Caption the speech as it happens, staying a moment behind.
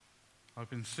I've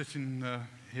been sitting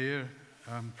here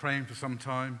praying for some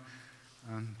time,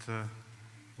 and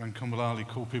when Kumalali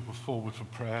called people forward for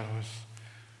prayer, I was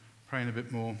praying a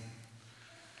bit more.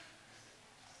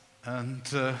 And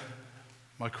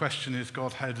my question is,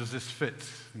 God, how does this fit?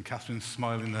 And Catherine's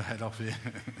smiling her head off here,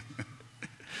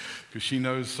 because she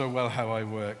knows so well how I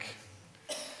work.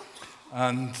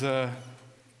 And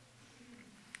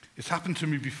it's happened to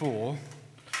me before,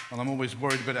 and I'm always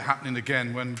worried about it happening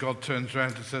again when God turns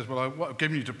around and says, well, I've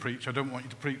given you to preach, I don't want you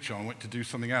to preach on, I want you to do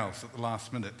something else at the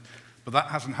last minute. But that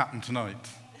hasn't happened tonight,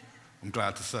 I'm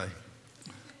glad to say.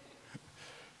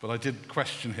 But I did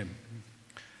question him.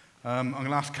 I'm going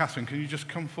to ask Catherine, can you just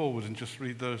come forward and just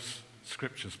read those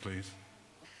scriptures, please?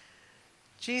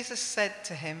 Jesus said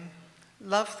to him,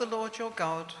 "Love the Lord your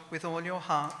God with all your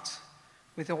heart,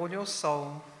 with all your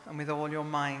soul, and with all your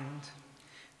mind.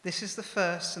 This is the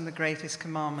first and the greatest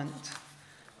commandment.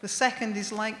 The second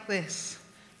is like this: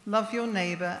 love your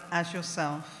neighbor as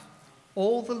yourself.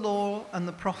 All the law and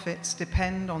the prophets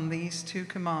depend on these two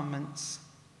commandments.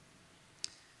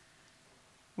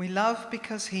 We love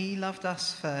because he loved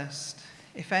us first.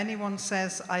 If anyone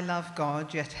says, 'I love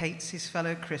God,' yet hates his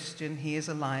fellow Christian, he is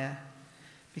a liar.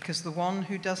 Because the one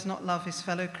who does not love his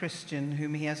fellow Christian,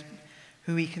 whom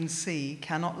he can see,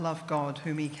 cannot love God,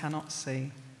 whom he cannot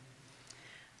see.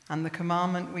 And the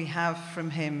commandment we have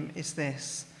from him is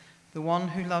this: the one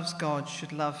who loves God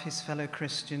should love his fellow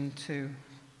Christian too.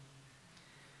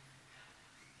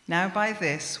 Now by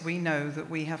this we know that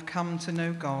we have come to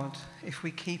know God, if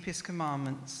we keep his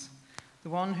commandments. The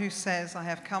one who says, 'I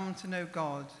have come to know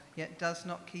God,' yet does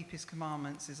not keep his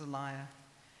commandments is a liar,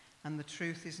 and the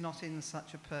truth is not in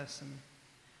such a person.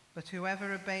 But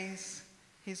whoever obeys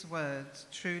his words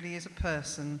truly is a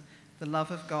person the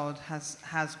love of God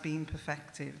has been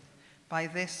perfected. By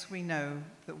this we know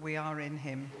that we are in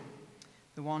him.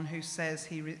 The one who says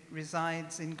he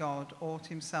resides in God ought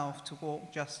himself to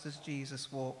walk just as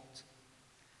Jesus walked.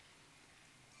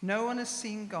 No one has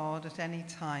seen God at any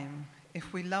time.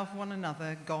 If we love one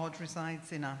another, God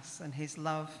resides in us, and his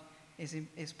love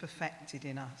is perfected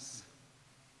in us.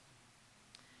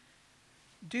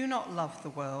 Do not love the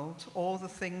world or the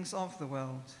things of the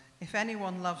world. If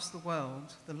anyone loves the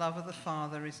world, the love of the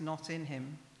Father is not in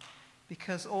him.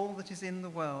 Because all that is in the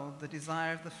world, the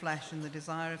desire of the flesh and the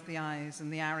desire of the eyes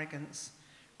and the arrogance,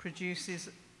 produced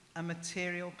by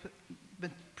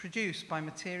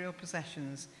material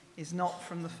possessions, is not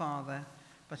from the Father,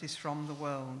 but is from the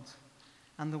world.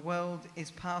 And the world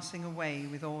is passing away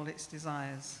with all its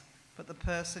desires, but the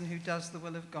person who does the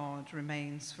will of God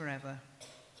remains forever.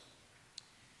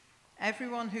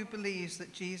 Everyone who believes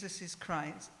that Jesus is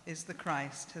the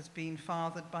Christ has been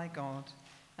fathered by God,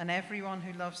 and everyone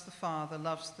who loves the Father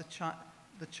loves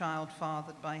the child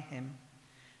fathered by him.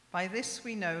 By this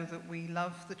we know that we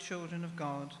love the children of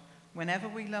God, whenever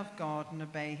we love God and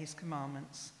obey his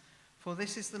commandments. For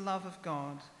this is the love of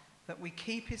God, that we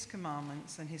keep his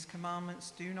commandments, and his commandments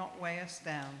do not weigh us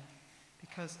down,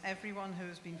 because everyone who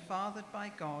has been fathered by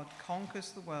God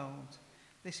conquers the world.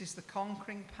 This is the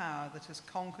conquering power that has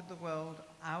conquered the world,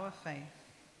 our faith.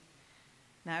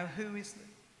 Now who is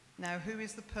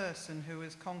the person who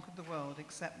has conquered the world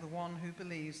except the one who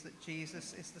believes that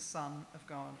Jesus is the Son of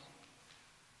God?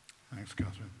 Thanks,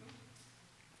 Catherine.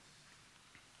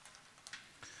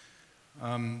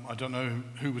 I don't know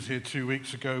who was here 2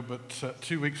 weeks ago, but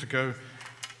 2 weeks ago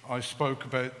I spoke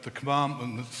about the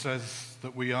commandment that says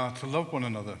that we are to love one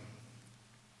another.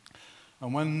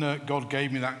 And when God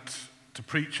gave me that to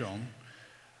preach on,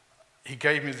 he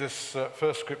gave me this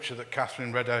first scripture that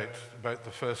Catherine read out about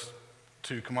the first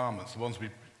two commandments, the ones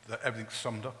that everything's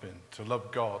summed up in: to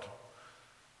love God,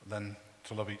 and then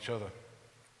to love each other.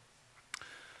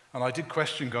 And I did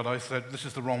question God. I said, this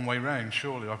is the wrong way round.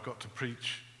 Surely I've got to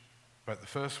preach about the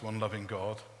first one, loving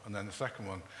God, and then the second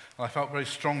one. And I felt very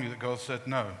strongly that God said,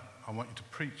 no, I want you to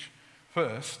preach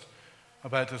first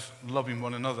about us loving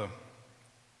one another.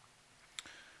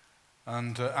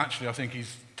 And actually, I think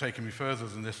he's taken me further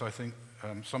than this. I think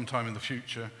sometime in the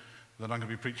future that I'm going to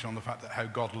be preaching on the fact that how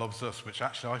God loves us, which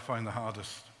actually I find the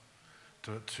hardest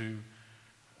to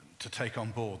take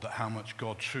on board, that how much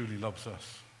God truly loves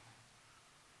us.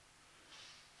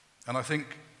 And I think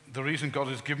the reason God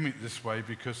has given me it this way,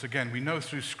 because again, we know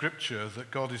through Scripture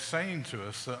that God is saying to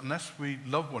us that unless we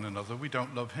love one another, we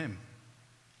don't love him.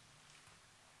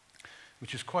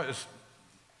 Which is quite a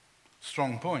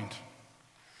strong point.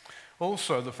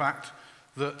 Also, the fact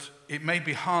that it may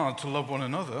be hard to love one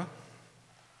another,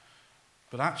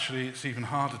 but actually it's even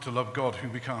harder to love God, who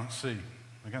we can't see.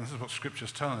 Again, this is what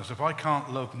Scripture's telling us. If I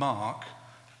can't love Mark,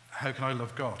 how can I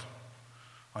love God?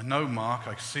 I know Mark,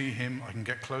 I see him, I can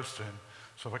get close to him.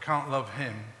 So if I can't love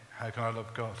him, how can I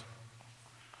love God?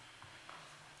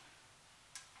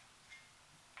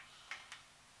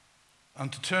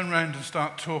 And to turn around and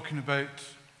start talking about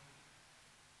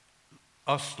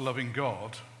us loving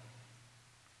God,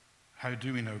 how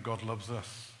do we know God loves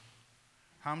us?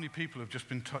 How many people have just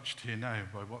been touched here now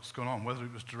by what's gone on, whether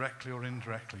it was directly or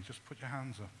indirectly? Just put your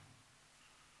hands up.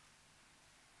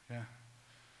 Yeah?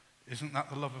 Isn't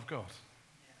that the love of God?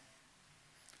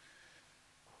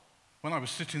 When I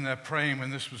was sitting there praying when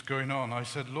this was going on, I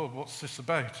said, Lord, what's this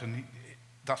about? And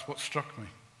that's what struck me.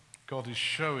 God is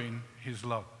showing his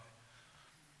love.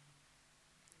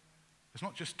 It's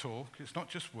not just talk, it's not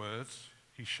just words.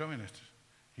 He's showing it.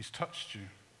 He's touched you.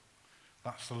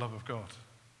 That's the love of God.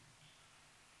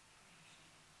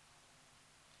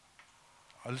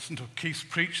 I listened to Keith's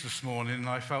preach this morning, and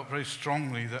I felt very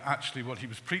strongly that actually what he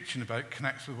was preaching about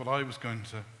connects with what I was going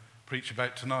to preach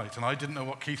about tonight. And I didn't know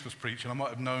what Keith was preaching. I might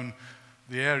have known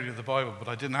the area of the Bible, but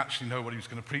I didn't actually know what he was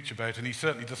going to preach about, and he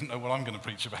certainly doesn't know what I'm going to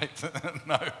preach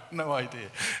about. No idea.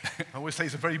 I always say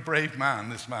he's a very brave man,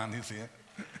 this man, is he?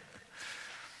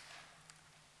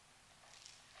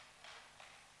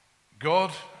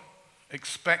 God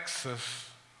expects us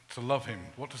to love him.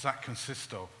 What does that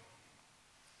consist of?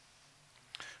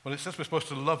 Well, it says we're supposed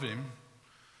to love him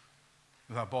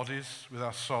with our bodies, with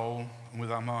our soul, and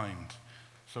with our mind.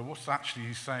 So what's actually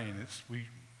he's saying? It's we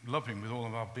love him with all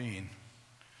of our being.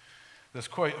 There's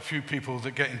quite a few people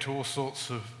that get into all sorts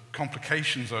of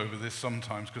complications over this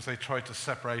sometimes because they try to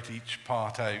separate each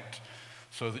part out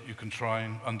so that you can try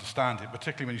and understand it.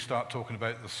 Particularly when you start talking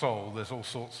about the soul, there's all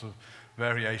sorts of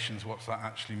variations what that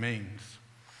actually means.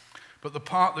 But the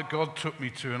part that God took me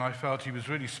to and I felt he was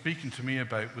really speaking to me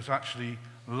about was actually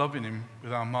loving him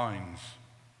with our minds.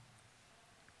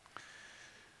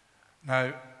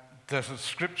 Now, there's a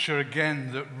scripture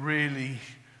again that really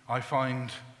I find,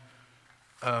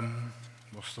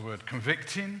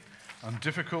 convicting and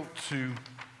difficult to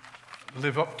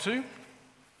live up to.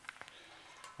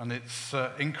 And it's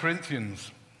in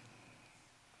Corinthians.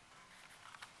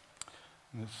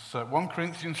 And it's 1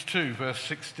 Corinthians 2, verse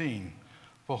 16.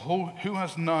 For who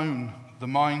has known the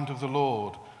mind of the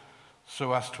Lord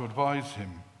so as to advise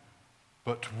him?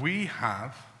 But we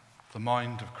have the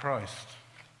mind of Christ.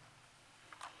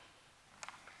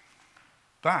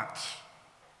 That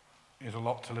is a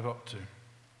lot to live up to.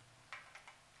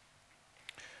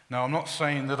 Now, I'm not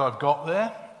saying that I've got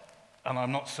there, and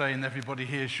I'm not saying everybody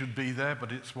here should be there,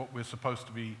 but it's what we're supposed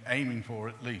to be aiming for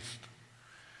at least.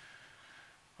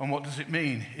 And what does it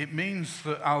mean? It means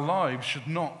that our lives should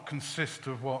not consist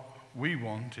of what we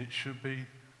want, it should be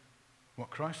what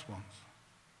Christ wants.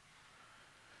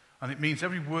 And it means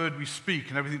every word we speak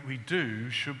and everything we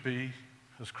do should be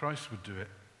as Christ would do it.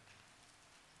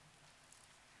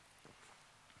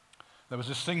 There was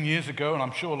this thing years ago, and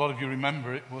I'm sure a lot of you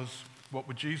remember it, was what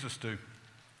would Jesus do?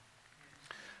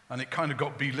 And it kind of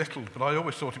got belittled, but I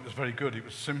always thought it was very good. It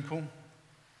was simple.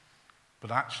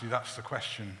 But actually, that's the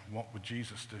question. What would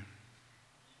Jesus do?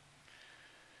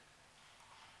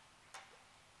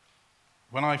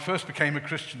 When I first became a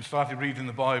Christian, started reading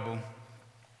the Bible,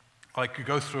 I could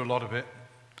go through a lot of it.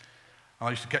 I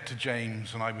used to get to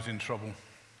James, and I was in trouble.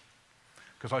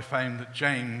 Because I found that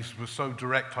James was so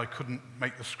direct, I couldn't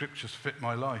make the scriptures fit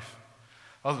my life.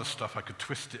 Other stuff, I could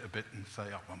twist it a bit and say,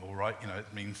 oh, I'm all right,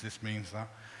 it means this, means that.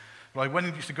 But I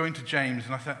used to go into James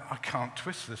and I thought, I can't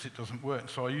twist this, it doesn't work.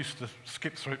 So I used to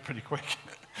skip through it pretty quick.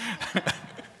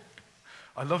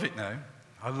 I love it now.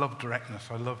 I love directness.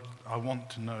 I want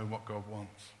to know what God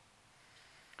wants.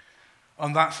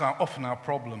 And that's often our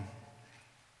problem,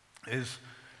 is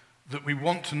that we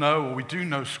want to know, or we do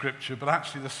know Scripture, but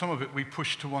actually there's some of it we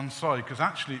push to one side, because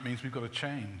actually it means we've got to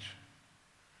change.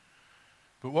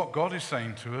 But what God is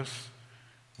saying to us,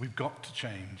 we've got to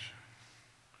change.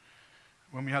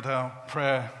 When we had our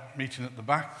prayer meeting at the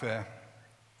back there,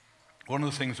 one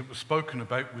of the things that was spoken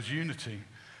about was unity.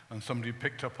 And somebody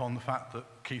picked up on the fact that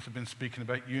Keith had been speaking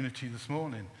about unity this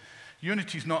morning.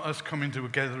 Unity is not us coming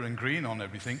together and agreeing on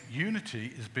everything.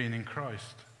 Unity is being in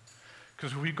Christ.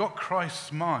 Because if we've got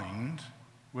Christ's mind,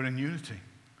 we're in unity.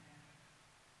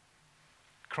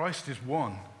 Christ is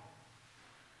one.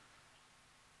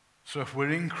 So if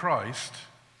we're in Christ,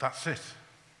 that's it.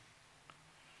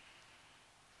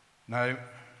 Now,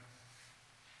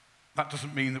 that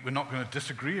doesn't mean that we're not going to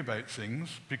disagree about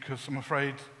things, because I'm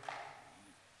afraid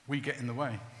we get in the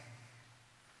way.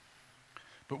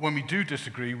 But when we do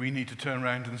disagree, we need to turn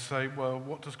around and say, well,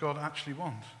 what does God actually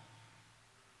want?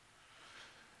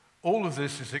 All of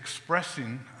this is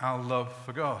expressing our love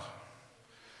for God.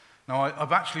 Now,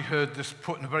 I've actually heard this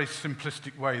put in a very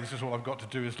simplistic way. This is all I've got to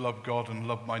do is love God and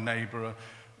love my neighbor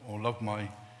or love my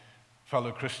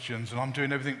fellow Christians and I'm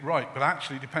doing everything right, but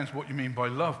actually it depends what you mean by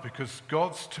love, because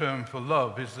God's term for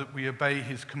love is that we obey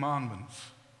his commandments.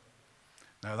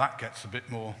 Now that gets a bit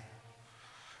more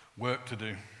work to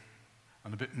do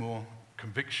and a bit more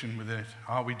conviction with it.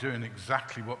 Are we doing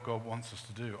exactly what God wants us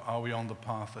to do? Are we on the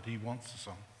path that he wants us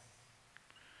on?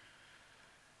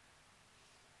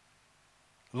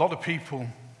 A lot of people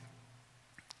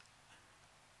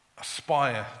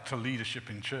aspire to leadership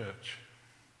in church.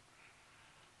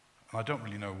 And I don't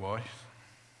really know why.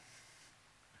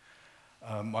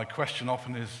 My question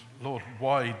often is, Lord,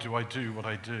 why do I do what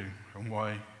I do? And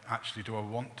why actually do I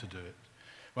want to do it?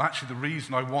 Well, actually, the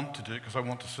reason I want to do it is because I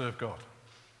want to serve God.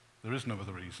 There is no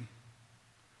other reason.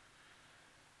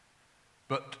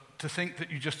 But to think that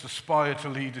you just aspire to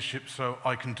leadership so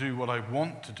I can do what I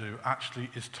want to do actually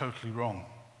is totally wrong.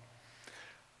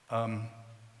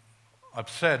 I've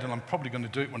said, and I'm probably going to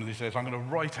do it one of these days, I'm going to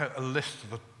write out a list of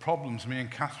the problems me and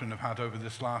Catherine have had over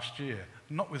this last year.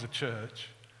 Not with the church,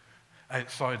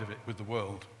 outside of it, with the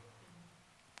world.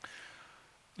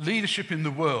 Leadership in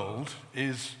the world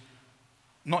is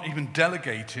not even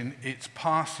delegating, it's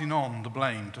passing on the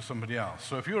blame to somebody else.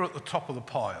 So if you're at the top of the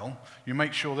pile, you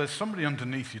make sure there's somebody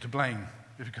underneath you to blame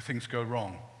if things go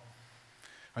wrong.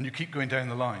 And you keep going down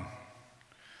the line.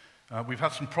 We've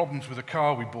had some problems with a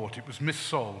car we bought. It was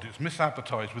missold. It was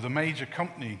misadvertised with a major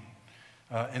company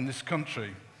in this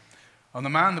country. And the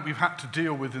man that we've had to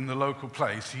deal with in the local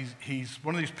place, he's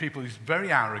one of these people, he's very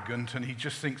arrogant and he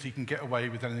just thinks he can get away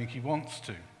with anything he wants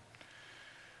to.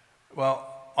 Well,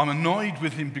 I'm annoyed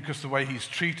with him because of the way he's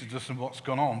treated us and what's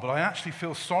gone on, but I actually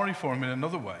feel sorry for him in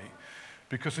another way,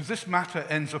 because if this matter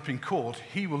ends up in court,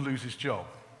 he will lose his job.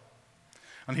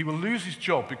 And he will lose his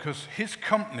job because his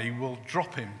company will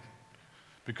drop him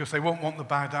because they won't want the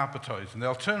bad advertising.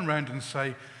 They'll turn around and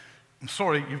say, I'm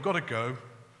sorry, you've got to go.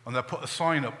 And they'll put a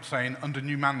sign up saying, under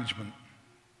new management.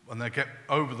 And they'll get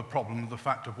over the problem of the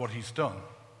fact of what he's done.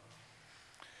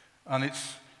 And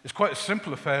it's quite a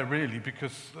simple affair, really,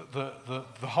 because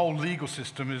the whole legal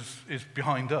system is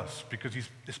behind us, because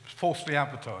it's falsely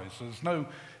advertised. So there's no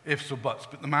ifs or buts,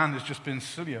 but the man has just been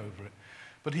silly over it.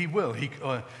 But he will.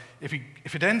 If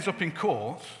it ends up in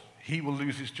court, he will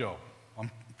lose his job. I'm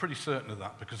pretty certain of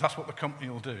that, because that's what the company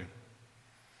will do.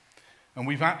 And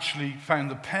we've actually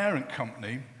found the parent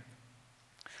company,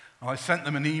 and I sent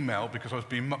them an email because I was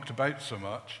being mucked about so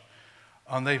much,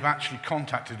 and they've actually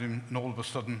contacted him, and all of a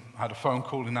sudden I had a phone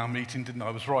call in our meeting, didn't I?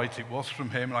 I was right, it was from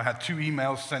him, and I had 2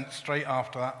 emails sent straight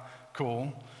after that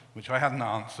call, which I hadn't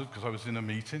answered because I was in a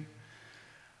meeting.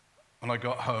 And I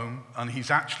got home, and he's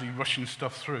actually rushing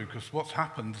stuff through, because what's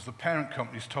happened is the parent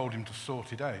company's told him to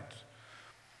sort it out.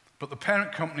 But the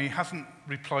parent company hasn't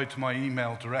replied to my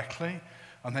email directly,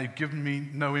 and they've given me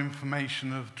no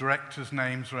information of directors'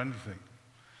 names or anything.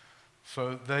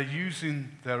 So they're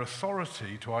using their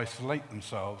authority to isolate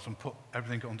themselves and put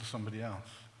everything onto somebody else.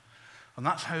 And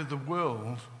that's how the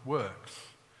world works.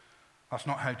 That's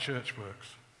not how church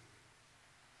works.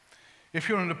 If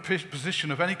you're in a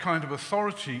position of any kind of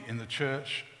authority in the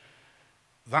church,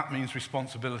 that means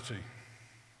responsibility.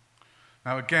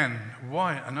 Now again,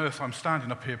 why on earth I'm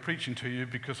standing up here preaching to you?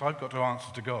 Because I've got to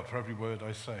answer to God for every word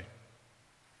I say.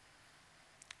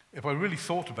 If I really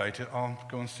thought about it, I'll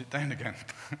go and sit down again.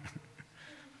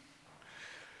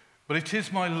 But it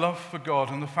is my love for God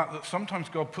and the fact that sometimes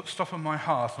God puts stuff in my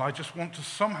heart and I just want to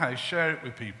somehow share it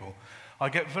with people. I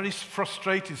get very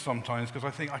frustrated sometimes because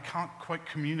I think I can't quite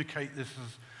communicate this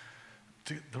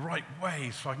the right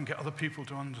way so I can get other people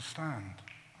to understand.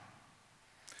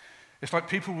 It's like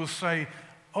people will say,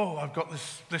 oh, I've got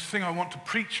this thing I want to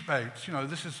preach about.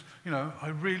 I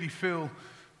really feel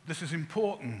this is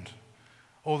important.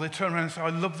 Or they turn around and say, I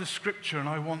love this scripture and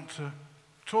I want to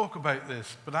talk about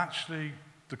this. But actually,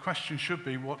 the question should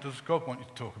be, what does God want you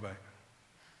to talk about?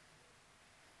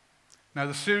 Now,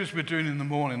 the series we're doing in the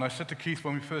morning, I said to Keith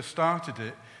when we first started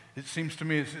it, it seems to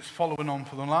me as it's following on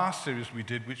from the last series we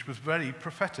did, which was very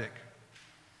prophetic.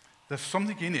 There's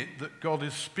something in it that God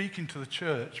is speaking to the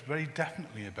church very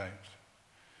definitely about.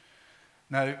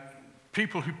 Now,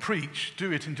 people who preach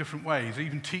do it in different ways,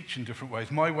 even teach in different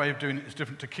ways. My way of doing it is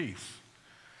different to Keith's.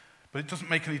 But it doesn't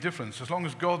make any difference. As long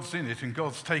as God's in it and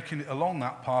God's taking it along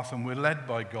that path and we're led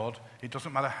by God, it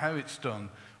doesn't matter how it's done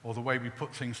or the way we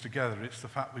put things together. It's the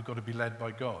fact we've got to be led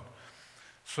by God.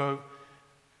 So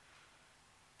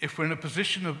if we're in a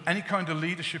position of any kind of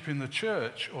leadership in the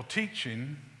church or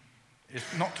teaching,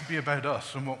 it's not to be about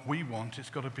us and what we want. It's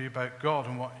got to be about God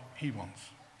and what he wants.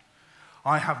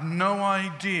 I have no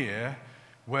idea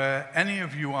where any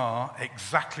of you are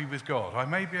exactly with God. I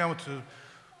may be able to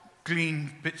glean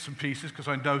bits and pieces because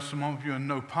I know some of you and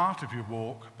know part of your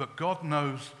walk, but God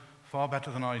knows far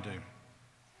better than I do.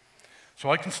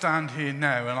 So I can stand here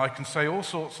now and I can say all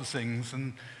sorts of things,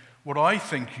 and what I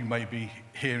think you may be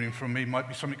hearing from me might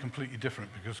be something completely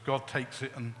different, because God takes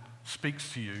it and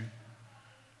speaks to you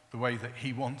the way that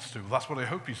he wants to. That's what I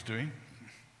hope he's doing,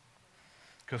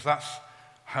 because that's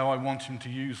how I want him to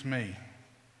use me.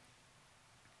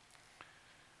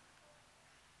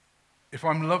 If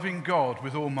I'm loving God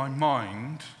with all my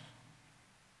mind,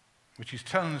 which he's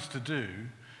telling us to do,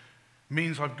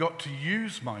 means I've got to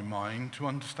use my mind to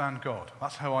understand God.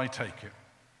 That's how I take it.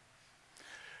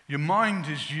 Your mind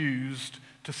is used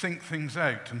to think things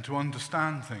out and to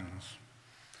understand things.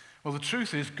 Well, the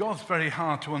truth is, God's very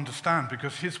hard to understand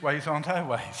because his ways aren't our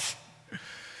ways.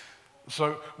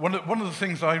 So one of the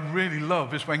things I really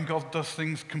love is when God does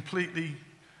things completely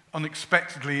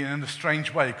unexpectedly and in a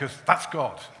strange way, because that's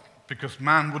God, because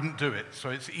man wouldn't do it, so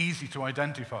it's easy to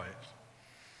identify it.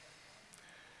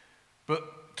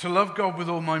 But to love God with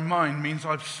all my mind means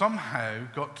I've somehow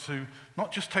got to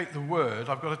not just take the word,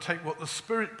 I've got to take what the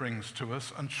Spirit brings to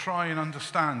us and try and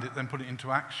understand it, then put it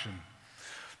into action.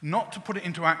 Not to put it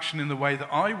into action in the way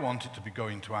that I want it to be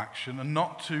going into action, and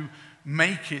not to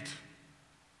make it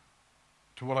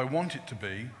to what I want it to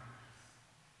be,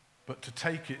 but to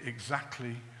take it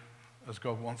exactly as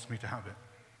God wants me to have it.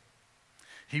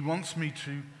 He wants me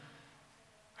to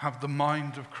have the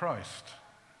mind of Christ,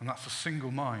 and that's a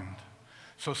single mind.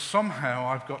 So somehow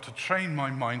I've got to train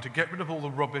my mind to get rid of all the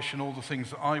rubbish and all the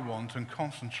things that I want and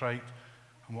concentrate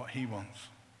on what he wants.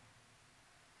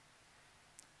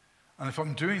 And if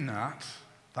I'm doing that,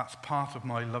 that's part of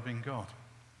my loving God.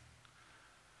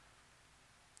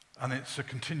 And it's a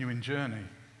continuing journey.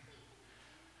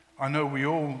 I know we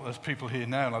all, as people here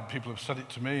now, like people have said it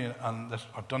to me, and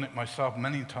I've done it myself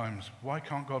many times. Why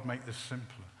can't God make this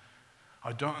simpler?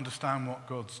 I don't understand what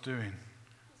God's doing.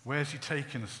 Where's he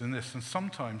taking us in this? And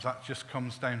sometimes that just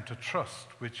comes down to trust,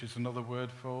 which is another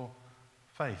word for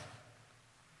faith.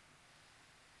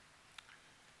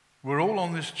 We're all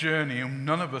on this journey, and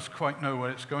none of us quite know where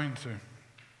it's going to.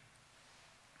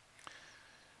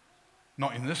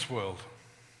 Not in this world.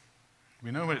 We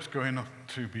know where it's going up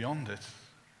to beyond it,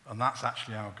 and that's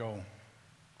actually our goal.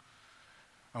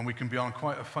 And we can be on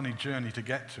quite a funny journey to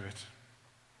get to it.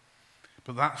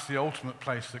 But that's the ultimate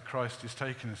place that Christ is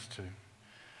taking us to.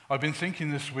 I've been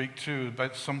thinking this week too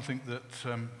about something that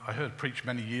I heard preached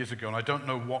many years ago, and I don't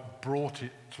know what brought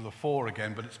it to the fore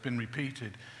again, but it's been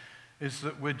repeated, is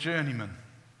that we're journeymen.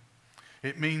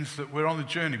 It means that we're on a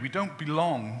journey. We don't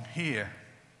belong here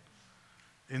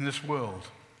in this world.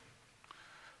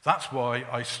 That's why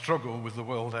I struggle with the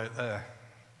world out there,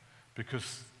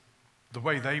 because the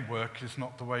way they work is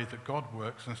not the way that God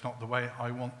works, and it's not the way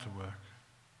I want to work.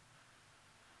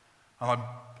 And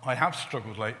I have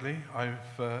struggled lately.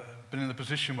 I've been in a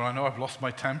position where I know I've lost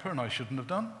my temper, and I shouldn't have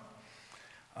done.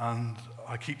 And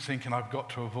I keep thinking I've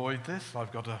got to avoid this,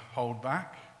 I've got to hold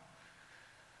back.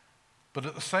 But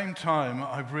at the same time,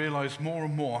 I've realized more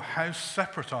and more how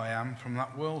separate I am from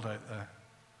that world out there.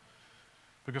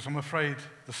 Because I'm afraid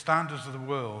the standards of the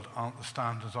world aren't the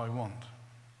standards I want.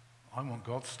 I want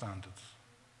God's standards.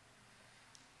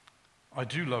 I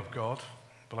do love God,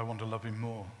 but I want to love him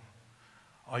more.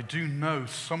 I do know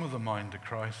some of the mind of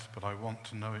Christ, but I want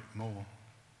to know it more.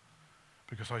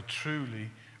 Because I truly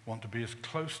want to be as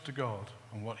close to God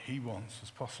and what he wants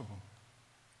as possible.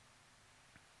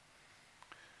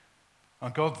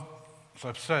 And God, as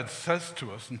I've said, says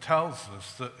to us and tells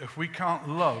us that if we can't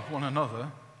love one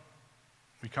another,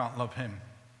 we can't love him.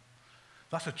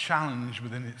 That's a challenge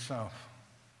within itself.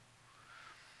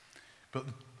 But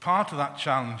part of that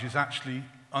challenge is actually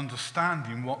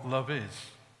understanding what love is.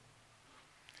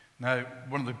 Now,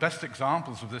 one of the best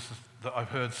examples of this that I've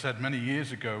heard said many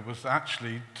years ago was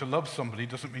actually to love somebody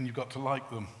doesn't mean you've got to like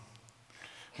them,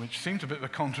 which seems a bit of a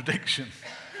contradiction.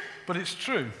 But it's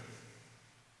true.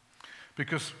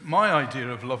 Because my idea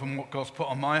of love and what God's put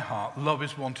on my heart, love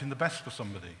is wanting the best for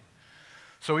somebody.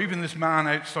 So even this man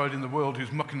outside in the world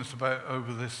who's mucking us about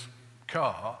over this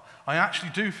car, I actually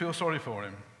do feel sorry for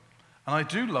him. And I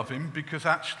do love him because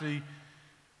actually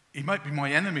he might be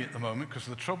my enemy at the moment because of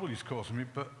the trouble he's causing me,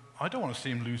 but I don't want to see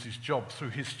him lose his job through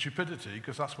his stupidity,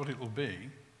 because that's what it will be.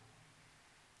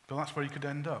 But that's where he could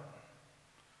end up.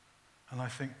 And I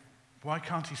think, why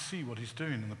can't he see what he's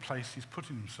doing in the place he's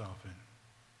putting himself in?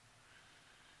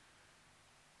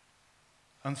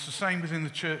 And it's the same within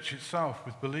the church itself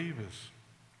with believers.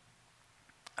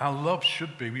 Our love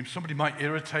should be, somebody might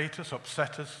irritate us,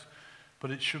 upset us, but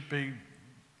it should be,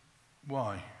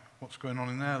 why? What's going on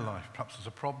in their life? Perhaps there's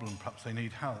a problem, perhaps they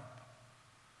need help.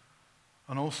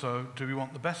 And also, do we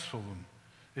want the best for them?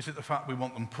 Is it the fact we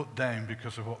want them put down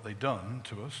because of what they've done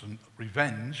to us and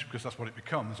revenge, because that's what it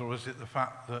becomes? Or is it the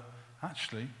fact that,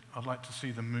 actually, I'd like to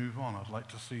see them move on. I'd like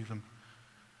to see them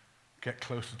get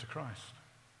closer to Christ.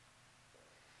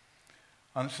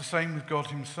 And it's the same with God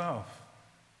himself.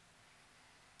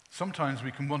 Sometimes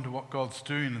we can wonder what God's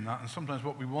doing in that, and sometimes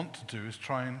what we want to do is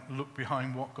try and look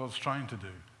behind what God's trying to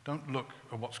do. Don't look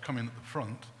at what's coming at the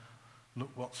front.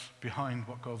 Look what's behind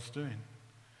what God's doing.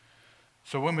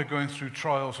 So when we're going through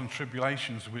trials and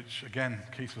tribulations, which, again,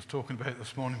 Keith was talking about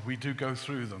this morning, we do go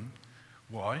through them.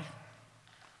 Why?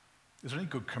 Is there any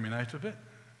good coming out of it?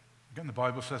 Again, the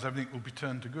Bible says everything will be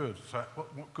turned to good. So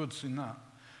what good's in that?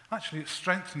 Actually, it's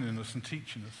strengthening us and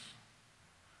teaching us.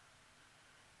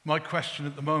 My question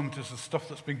at the moment is the stuff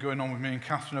that's been going on with me and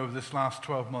Catherine over this last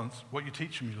 12 months. What are you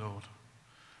teaching me, Lord?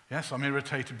 Yes, I'm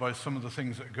irritated by some of the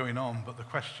things that are going on, but the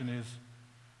question is,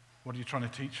 what are you trying to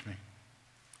teach me?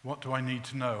 What do I need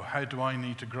to know? How do I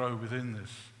need to grow within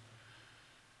this?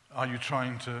 Are you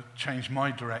trying to change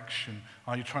my direction?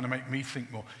 Are you trying to make me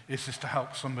think more? Is this to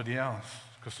help somebody else?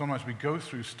 Because sometimes we go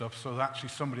through stuff so that actually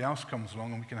somebody else comes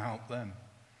along and we can help them.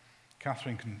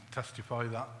 Catherine can testify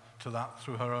to that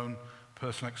through her own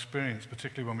personal experience,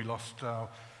 particularly when we lost our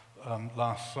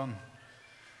last son.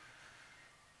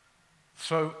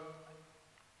 So,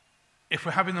 if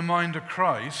we're having the mind of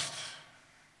Christ,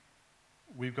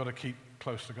 we've got to keep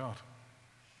close to God.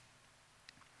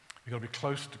 We've got to be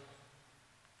close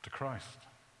to Christ.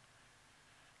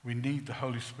 We need the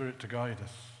Holy Spirit to guide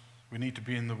us. We need to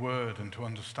be in the Word and to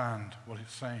understand what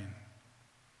it's saying.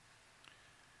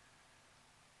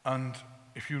 And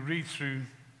if you read through,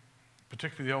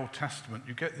 particularly the Old Testament,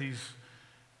 you get these,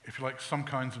 if you like, some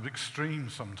kinds of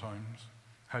extremes sometimes,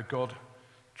 how God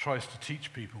tries to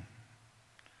teach people.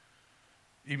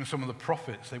 Even some of the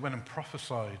prophets, they went and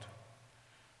prophesied,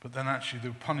 but then actually they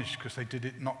were punished because they did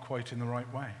it not quite in the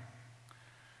right way.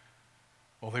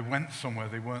 Or they went somewhere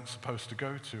they weren't supposed to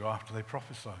go to after they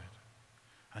prophesied.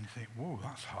 And you think, whoa,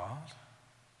 that's hard.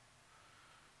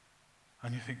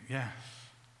 And you think, yes.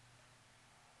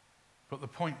 But the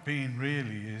point being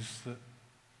really is that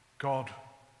God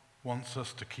wants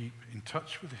us to keep in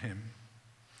touch with him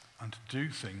and to do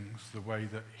things the way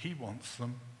that he wants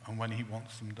them and when he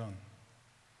wants them done.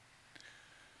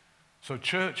 So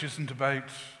church isn't about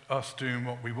us doing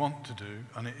what we want to do,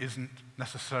 and it isn't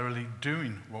necessarily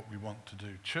doing what we want to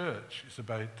do. Church is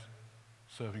about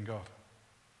serving God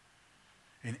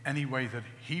in any way that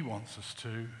he wants us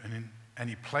to, and in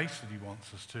any place that he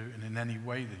wants us to, and in any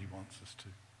way that he wants us to.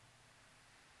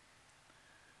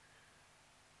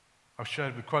 I've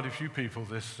shared with quite a few people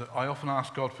this, that I often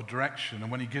ask God for direction, and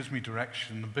when he gives me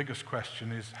direction, the biggest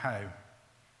question is how.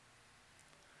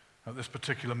 At this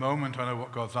particular moment, I know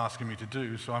what God's asking me to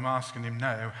do, so I'm asking him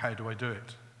now, how do I do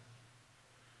it?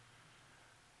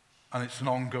 And it's an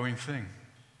ongoing thing.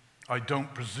 I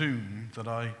don't presume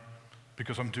that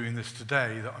because I'm doing this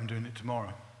today, that I'm doing it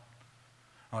tomorrow.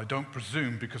 And I don't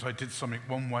presume because I did something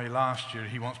one way last year,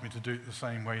 he wants me to do it the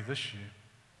same way this year.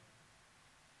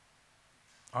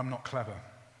 I'm not clever.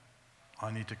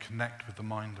 I need to connect with the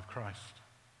mind of Christ.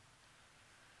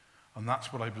 And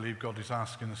that's what I believe God is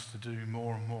asking us to do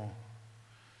more and more.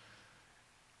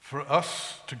 For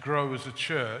us to grow as a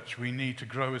church, we need to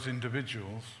grow as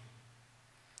individuals,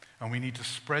 and we need to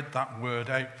spread that word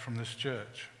out from this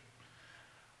church.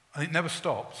 And it never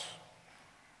stops.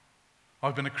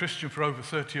 I've been a Christian for over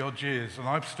 30-odd years, and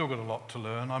I've still got a lot to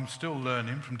learn. I'm still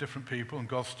learning from different people, and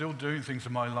God's still doing things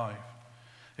in my life.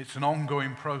 It's an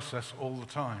ongoing process all the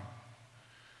time.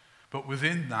 But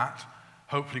within that,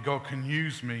 hopefully God can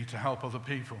use me to help other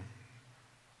people.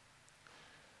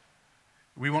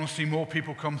 We want to see more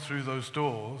people come through those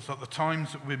doors. At the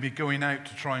times that we'll be going out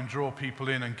to try and draw people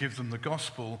in and give them the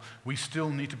gospel, we still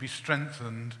need to be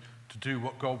strengthened to do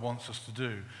what God wants us to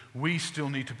do. We still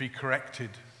need to be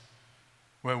corrected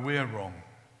where we're wrong.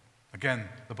 Again,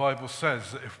 the Bible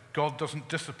says that if God doesn't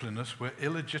discipline us, we're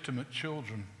illegitimate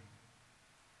children.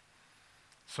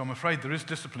 So I'm afraid there is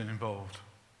discipline involved.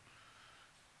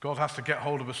 God has to get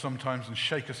hold of us sometimes and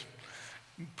shake us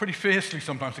pretty fiercely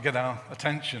sometimes to get our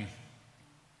attention.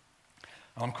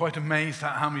 And I'm quite amazed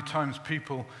at how many times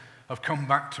people have come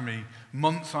back to me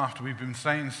months after we've been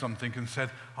saying something and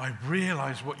said, I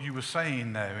realize what you were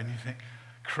saying there. And you think,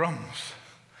 crumbs.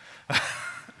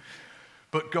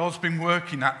 But God's been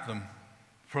working at them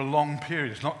for a long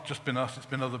period. It's not just been us, it's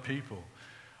been other people.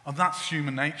 And that's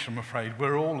human nature, I'm afraid.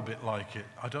 We're all a bit like it.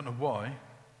 I don't know why.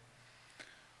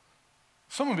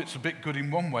 Some of it's a bit good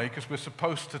in one way because we're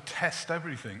supposed to test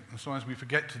everything. And sometimes we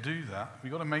forget to do that.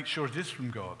 We've got to make sure it is from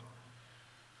God.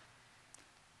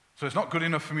 So it's not good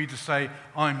enough for me to say,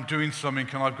 I'm doing something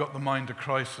and I've got the mind of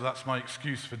Christ, so that's my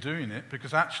excuse for doing it,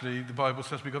 because actually the Bible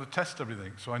says we've got to test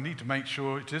everything. So I need to make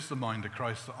sure it is the mind of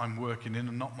Christ that I'm working in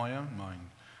and not my own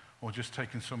mind, or just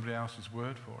taking somebody else's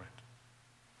word for it.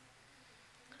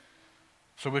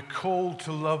 So we're called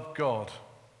to love God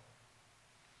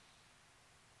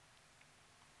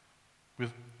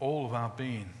with all of our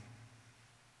being.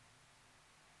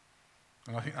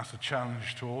 And I think that's a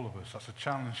challenge to all of us. That's a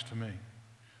challenge to me.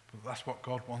 But that's what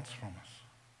God wants from us.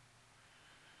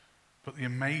 But the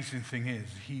amazing thing is,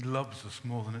 he loves us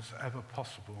more than it's ever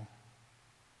possible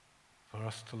for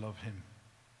us to love him.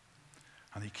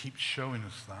 And he keeps showing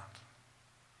us that.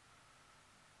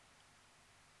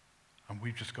 And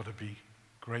we've just got to be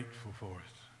grateful for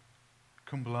it.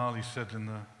 Kumbalali said in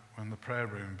the prayer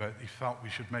room about he felt we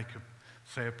should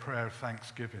say a prayer of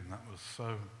thanksgiving. That was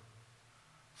so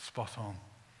spot on.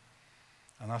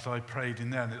 And as I prayed in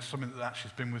there, and it's something that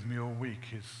actually has been with me all week,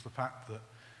 is the fact that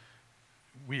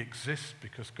we exist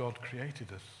because God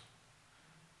created us.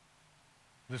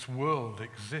 This world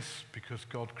exists because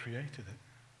God created it.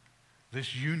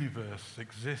 This universe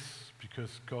exists because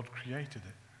God created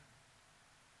it.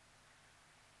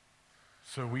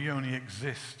 So we only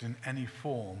exist in any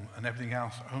form, and everything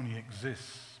else only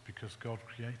exists because God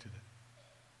created it.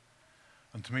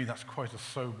 And to me, that's quite a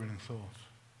sobering thought.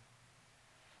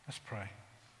 Let's pray.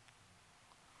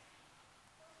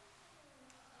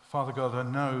 Father God, I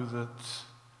know that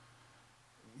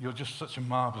you're just such a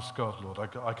marvelous God, Lord.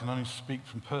 I can only speak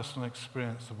from personal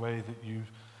experience the way that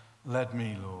you've led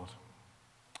me, Lord,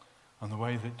 and the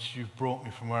way that you've brought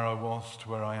me from where I was to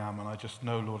where I am. And I just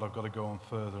know, Lord, I've got to go on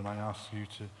further, and I ask you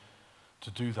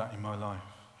to do that in my life.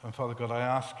 And Father God, I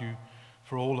ask you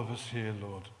for all of us here,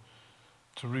 Lord,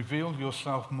 to reveal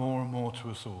yourself more and more to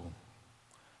us all.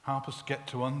 Help us get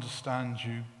to understand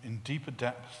you in deeper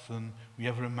depths than we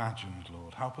ever imagined,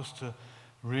 Lord. Help us to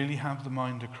really have the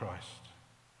mind of Christ.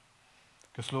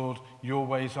 Because, Lord, your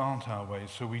ways aren't our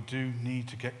ways, so we do need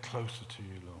to get closer to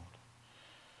you, Lord.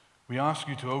 We ask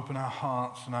you to open our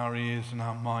hearts and our ears and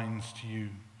our minds to you,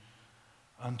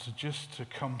 and to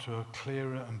come to a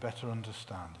clearer and better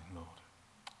understanding, Lord.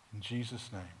 In Jesus'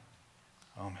 name,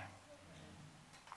 amen.